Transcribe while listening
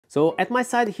So at my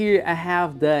side here I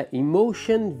have the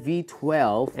Inmotion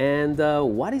V12, and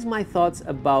what is my thoughts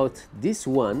about this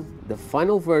one, the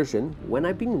final version, when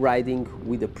I've been riding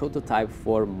with the prototype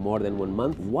for more than 1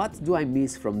 month. What do I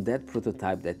miss from that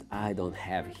prototype that I don't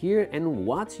have here, and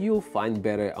what you'll find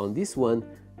better on this one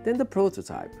than the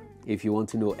prototype? If you want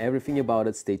to know everything about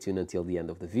it, stay tuned until the end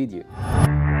of the video.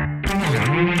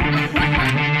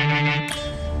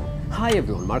 Hi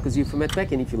everyone, Marcus here from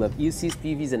MADpack, and if you love ECs,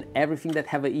 PVs and everything that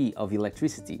have a E of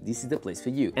electricity, this is the place for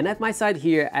you. And at my side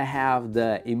here I have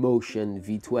the Inmotion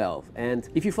V12, and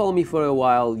if you follow me for a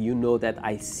while, you know that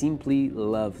I simply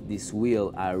love this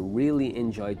wheel. I really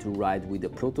enjoy to ride with the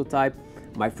prototype.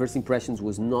 My first impressions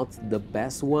was not the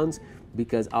best ones,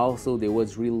 because also they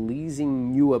was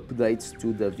releasing new updates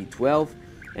to the V12,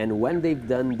 and when they've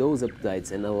done those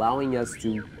updates and allowing us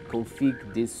to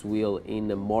configure this wheel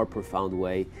in a more profound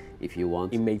way, if you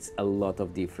want, it makes a lot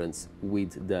of difference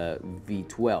with the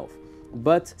V12.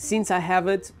 But since I have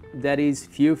it, there is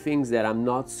few things that I'm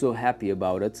not so happy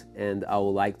about it, and I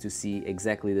would like to see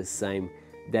exactly the same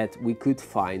that we could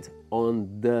find on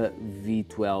the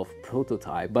V12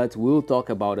 prototype, but we'll talk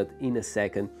about it in a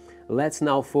second. Let's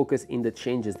now focus in the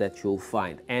changes that you'll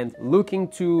find. And looking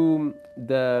to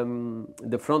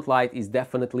the front light is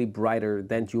definitely brighter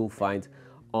than you'll find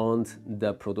on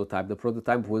the prototype. The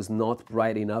prototype was not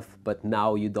bright enough, but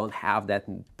now you don't have that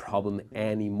problem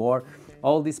anymore.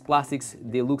 All these plastics,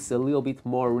 they look a little bit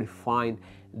more refined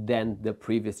than the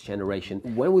previous generation.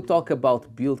 When we talk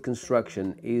about build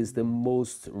construction, is the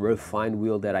most refined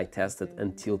wheel that I tested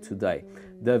until today.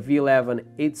 The V11,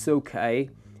 it's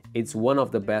okay. It's one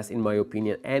of the best in my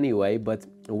opinion anyway, but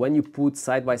when you put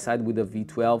side by side with the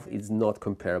V12, it's not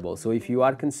comparable. So if you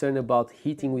are concerned about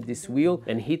heating with this wheel,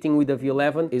 and heating with the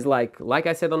V11 is like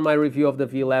I said on my review of the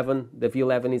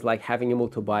V11 is like having a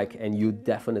motorbike, and you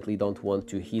definitely don't want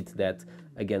to heat that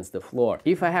against the floor.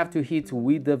 If I have to heat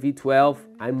with the V12,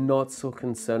 I'm not so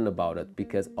concerned about it,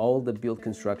 because all the build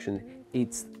construction,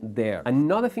 it's there.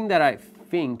 Another thing that I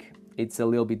think it's a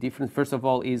little bit different, first of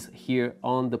all, is here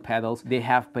on the pedals, they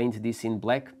have painted this in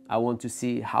black. I want to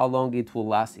see how long it will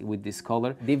last with this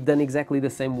color. They've done exactly the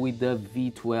same with the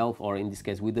V12, or in this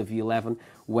case with the V11,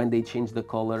 when they changed the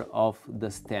color of the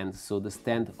stand. So the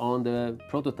stand on the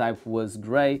prototype was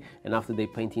gray, and after they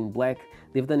paint in black,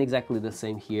 they've done exactly the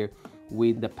same here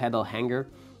with the pedal hanger,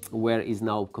 where is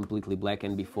now completely black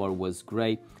and before was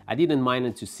gray. I didn't mind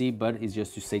it to see, but it's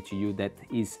just to say to you that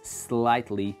is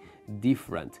slightly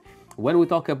different. When we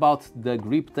talk about the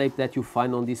grip tape that you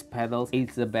find on these pedals,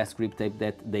 it's the best grip tape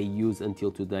that they use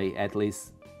until today, at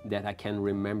least that I can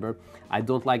remember. I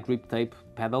don't like grip tape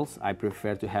pedals, I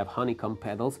prefer to have honeycomb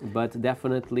pedals, but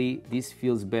definitely this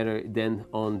feels better than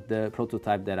on the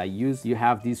prototype that I use. You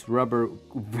have this rubber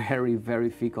very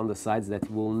thick on the sides that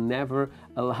will never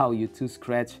allow you to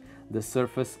scratch the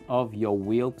surface of your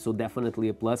wheel, so definitely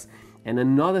a plus. And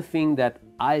another thing that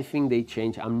I think they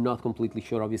changed, I'm not completely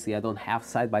sure, obviously I don't have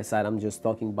side by side, I'm just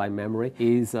talking by memory,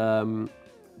 is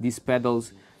these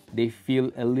pedals, they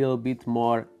feel a little bit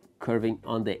more curving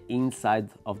on the inside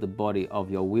of the body of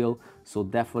your wheel, so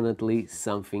definitely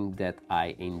something that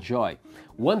I enjoy.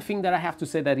 One thing that I have to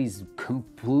say that is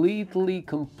completely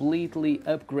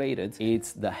upgraded,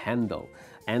 it's the handle.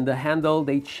 And the handle,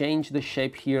 they changed the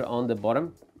shape here on the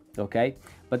bottom, okay,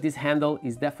 but this handle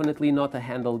is definitely not a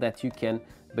handle that you can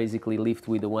basically lift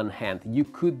with the one hand. You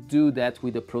could do that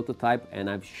with the prototype, and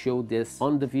I've showed this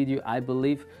on the video, I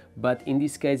believe, but in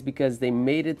this case, because they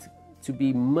made it to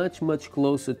be much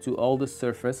closer to all the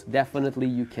surface, definitely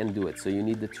you can do it. So you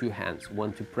need the two hands,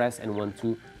 one to press and one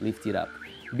to lift it up.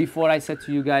 Before I said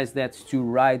to you guys that to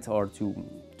ride or to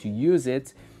use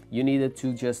it, you needed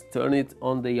to just turn it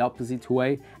on the opposite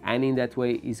way, and in that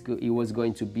way it was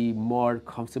going to be more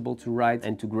comfortable to ride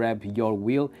and to grab your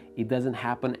wheel. It doesn't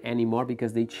happen anymore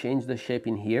because they changed the shape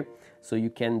in here, so you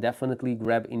can definitely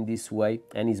grab in this way,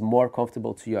 and it's more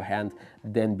comfortable to your hand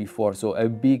than before. So a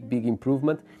big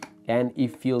improvement, and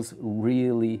it feels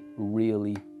really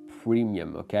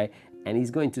premium, okay? And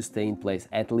it's going to stay in place,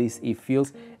 at least it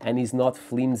feels, and it's not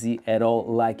flimsy at all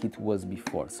like it was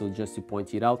before. So just to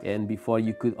point it out, and before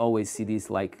you could always see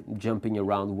this like jumping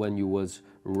around when you was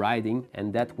riding,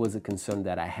 and that was a concern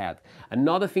that I had.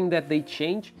 Another thing that they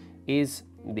changed is,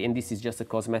 and this is just a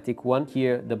cosmetic one,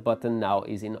 here the button now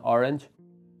is in orange,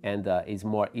 and it's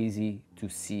more easy to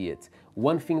see it.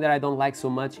 One thing that I don't like so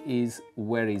much is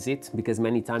where is it, because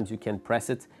many times you can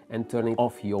press it and turn it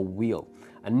off your wheel.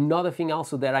 Another thing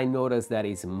also that I noticed that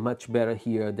is much better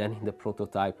here than in the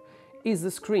prototype is the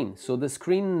screen. So the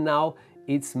screen now,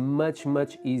 it's much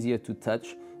easier to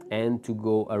touch and to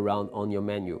go around on your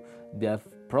menu. The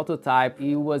prototype,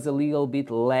 it was a little bit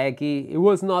laggy. It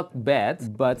was not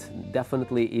bad, but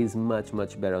definitely is much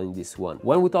better in this one.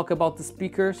 When we talk about the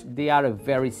speakers, they are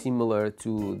very similar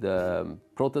to the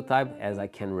prototype, as I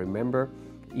can remember.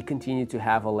 You continue to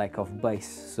have a lack of bass,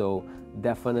 so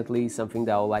definitely something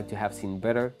that I would like to have seen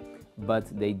better, but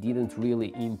they didn't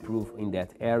really improve in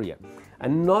that area.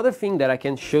 Another thing that I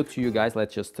can show to you guys,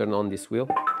 let's just turn on this wheel,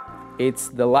 it's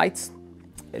the lights.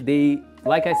 They,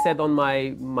 like I said on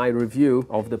my review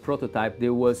of the prototype, they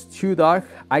was too dark.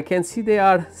 I can see they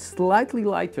are slightly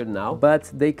lighter now, but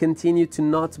they continue to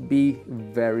not be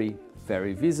very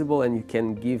visible, and you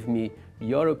can give me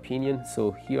your opinion.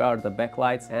 So here are the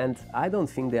backlights, and I don't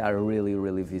think they are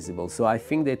really visible. So I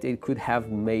think that it could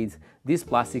have made this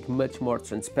plastic much more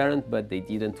transparent, but they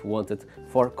didn't want it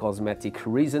for cosmetic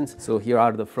reasons. So here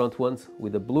are the front ones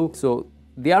with the blue. So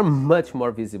they are much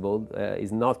more visible,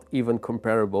 is not even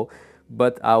comparable,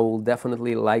 but I will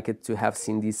definitely like it to have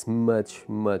seen this much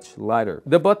lighter.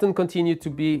 The button continued to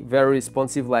be very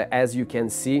responsive, like as you can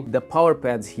see. The power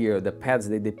pads here, the pads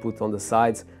that they put on the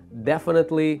sides,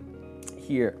 definitely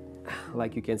here,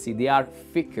 like you can see, they are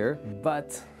thicker, but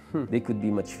they could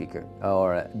be much thicker,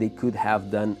 or they could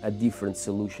have done a different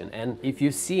solution. And if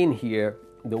you see in here,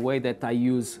 the way that I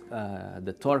use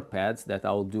the torque pads, that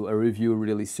I'll do a review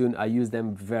really soon, I use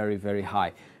them very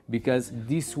high, because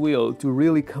this wheel, to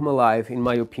really come alive, in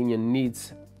my opinion,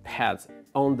 needs pads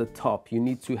on the top. You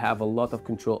need to have a lot of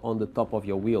control on the top of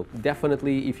your wheel.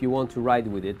 Definitely, if you want to ride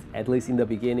with it, at least in the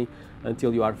beginning,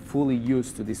 until you are fully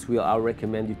used to this wheel, I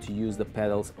recommend you to use the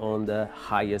pedals on the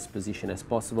highest position as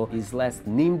possible. It's less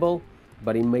nimble,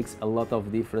 but it makes a lot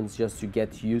of difference just to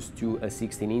get used to a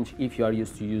 16-inch if you are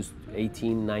used to use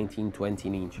 18, 19,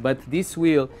 20-inch. But this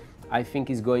wheel, I think,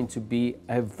 is going to be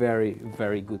a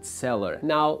very good seller.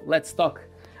 Now let's talk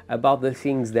about the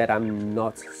things that I'm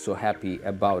not so happy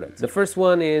about it. The first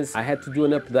one is I had to do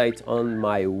an update on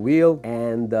my wheel,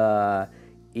 and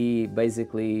it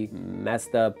basically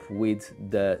messed up with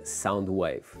the sound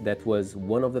wave. That was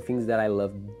one of the things that I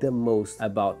loved the most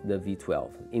about the V12.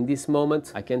 In this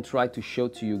moment, I can try to show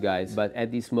to you guys, but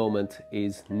at this moment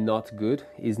is not good.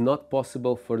 It's not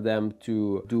possible for them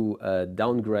to do a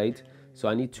downgrade, so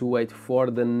I need to wait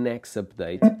for the next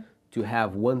update to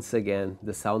have once again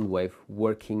the sound wave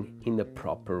working in a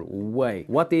proper way.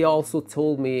 What they also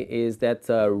told me is that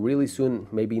really soon,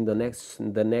 maybe in the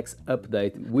next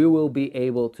update, we will be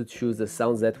able to choose the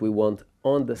sounds that we want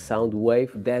on the sound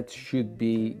wave. That should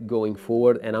be going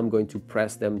forward, and I'm going to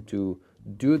press them to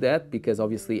do that, because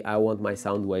obviously I want my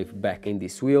sound wave back in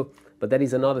this wheel. But that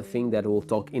is another thing that we'll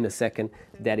talk in a second.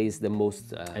 That is the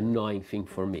most annoying thing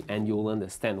for me, and you'll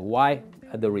understand why,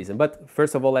 the reason. But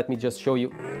first of all, let me just show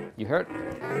you. You heard?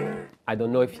 I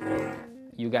don't know if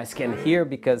you guys can hear,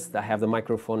 because I have the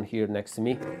microphone here next to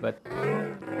me, but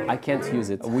I can't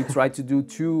use it. We tried to do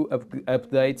two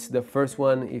updates. The first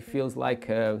one, it feels like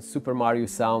a Super Mario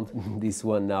sound. This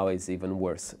one now is even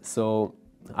worse. So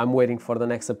I'm waiting for the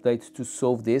next update to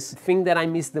solve this. The thing that I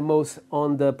missed the most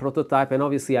on the prototype, and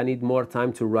obviously I need more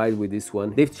time to ride with this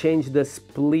one, they've changed the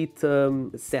split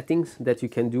settings that you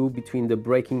can do between the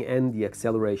braking and the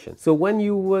acceleration. So when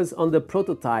you was on the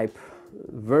prototype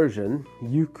version,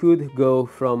 you could go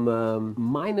from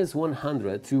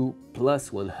 -100 to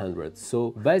 +100.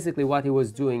 So basically what it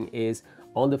was doing is,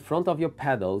 on the front of your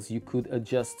pedals, you could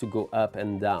adjust to go up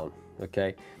and down,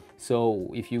 okay? So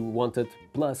if you wanted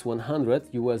 +100,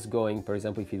 you was going, for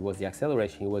example, if it was the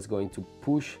acceleration, you was going to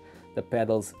push the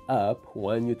pedals up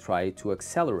when you try to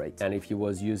accelerate. And if you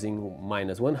was using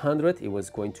 -100, it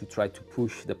was going to try to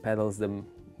push the pedals the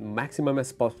maximum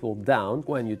as possible down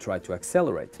when you try to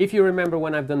accelerate. If you remember,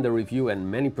 when I've done the review, and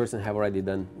many persons have already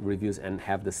done reviews and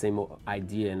have the same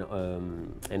idea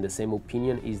and the same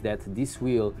opinion, is that this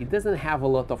wheel, it doesn't have a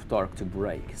lot of torque to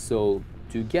brake. So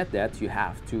to get that, you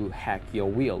have to hack your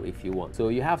wheel if you want. So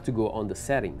you have to go on the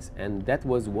settings, and that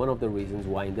was one of the reasons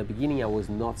why in the beginning I was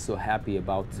not so happy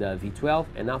about the V12,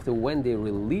 and after when they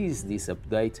released this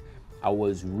update, I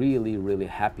was really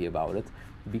happy about it,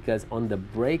 because on the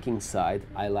braking side,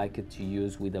 I like it to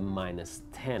use with a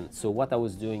 -10. So what I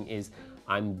was doing is,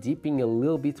 I'm dipping a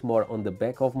little bit more on the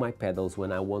back of my pedals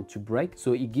when I want to brake,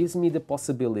 so it gives me the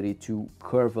possibility to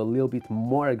curve a little bit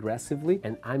more aggressively,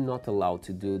 and I'm not allowed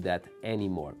to do that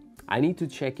anymore. I need to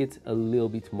check it a little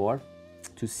bit more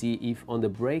to see if on the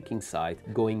braking side,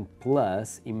 going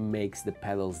plus, it makes the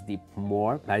pedals dip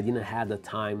more. I didn't have the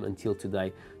time until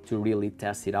today to really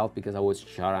test it out, because I was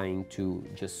trying to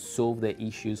just solve the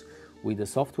issues with the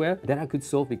software that I could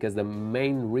solve, because the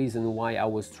main reason why I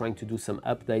was trying to do some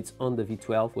updates on the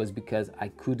V12 was because I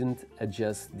couldn't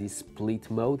adjust the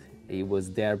split mode. It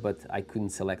was there, but I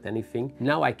couldn't select anything.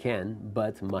 Now I can,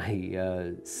 but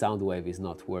my sound wave is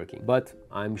not working. But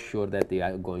I'm sure that they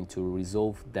are going to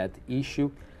resolve that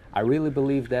issue. I really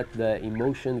believe that the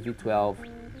Inmotion V12,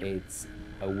 it's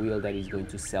a wheel that is going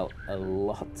to sell a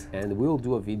lot, and we'll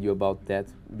do a video about that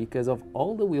because of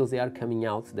all the wheels that are coming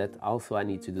out that also I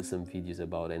need to do some videos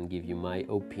about and give you my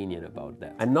opinion about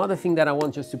that. Another thing that I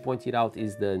want just to point it out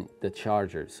is the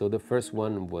charger. So the first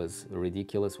one was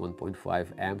ridiculous, 1.5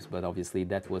 amps, but obviously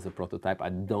that was a prototype. I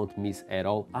don't miss at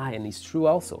all. And it's true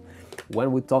also,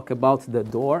 when we talk about the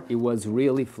door, it was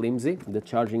really flimsy, the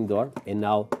charging door, and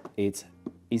now it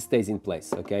stays in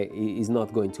place, okay? It is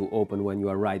not going to open when you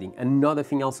are riding. Another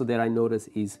thing also that I noticed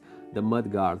is the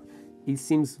mudguard. It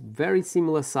seems very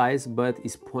similar size, but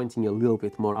is pointing a little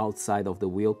bit more outside of the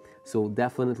wheel. So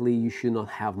definitely you should not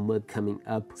have mud coming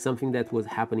up, something that was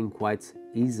happening quite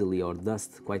easily, or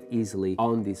dust quite easily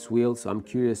on this wheel. So I'm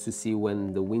curious to see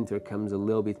when the winter comes a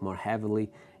little bit more heavily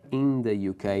in the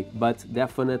UK, but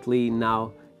definitely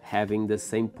now having the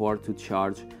same port to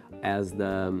charge as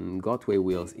the Gotway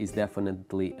wheels is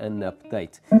definitely an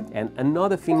update. And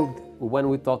another thing, when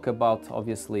we talk about,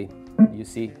 obviously, you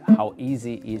see how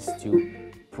easy it is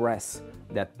to press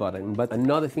that button, but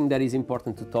another thing that is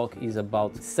important to talk is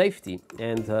about safety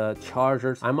and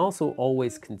chargers. I'm also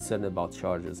always concerned about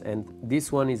chargers, and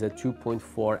this one is a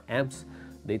 2.4 amps.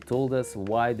 They told us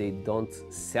why they don't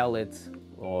sell it,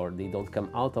 or they don't come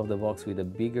out of the box with a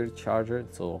bigger charger,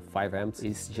 so 5 amps.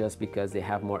 It's just because they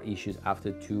have more issues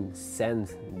after to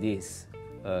send this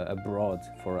abroad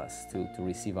for us to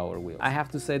receive our wheels. I have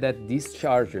to say that this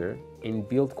charger in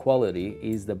build quality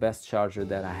is the best charger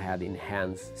that I had in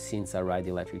hands since I ride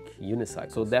electric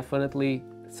unicycles. So definitely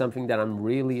something that I'm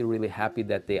really happy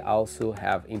that they also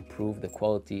have improved the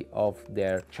quality of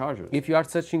their chargers. If you are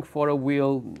searching for a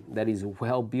wheel that is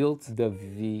well built, the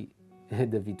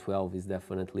V12 is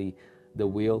definitely the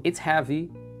wheel. It's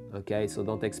heavy, okay, so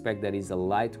don't expect that it's a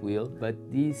light wheel, but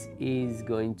this is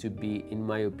going to be, in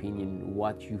my opinion,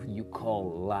 what you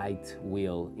call light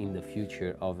wheel in the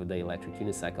future of the electric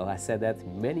unicycle. I said that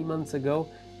many months ago,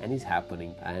 and it's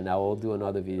happening, and I will do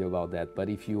another video about that. But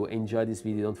if you enjoyed this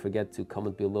video, don't forget to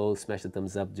comment below, smash the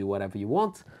thumbs up, do whatever you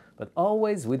want, but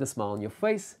always with a smile on your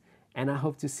face, and I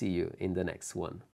hope to see you in the next one.